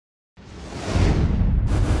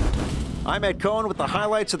I'm Ed Cohen with the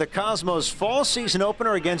highlights of the Cosmos fall season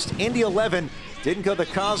opener against Indy 11. Didn't go the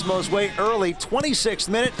Cosmos way early. 26th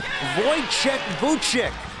minute, Wojciech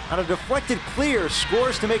Vucic on a deflected clear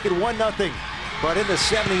scores to make it 1-0. But in the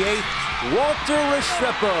 78th, Walter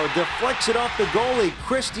Restrepo deflects it off the goalie,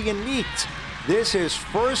 Christian Neat. This is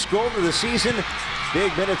first goal of the season.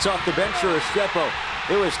 Big minutes off the bench for Restrepo.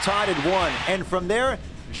 It was tied at 1. And from there,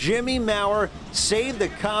 Jimmy Maurer saved the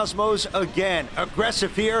Cosmos again.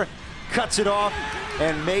 Aggressive here, cuts it off,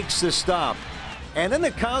 and makes the stop. And then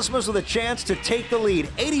the Cosmos with a chance to take the lead.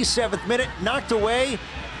 87th minute, knocked away.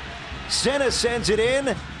 Senna sends it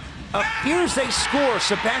in. Appears they score.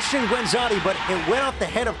 Sebastian Guenzati, but it went off the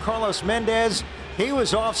head of Carlos Mendez. He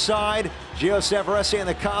was offside. Gio Savarese and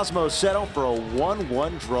the Cosmos settle for a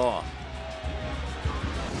 1-1 draw.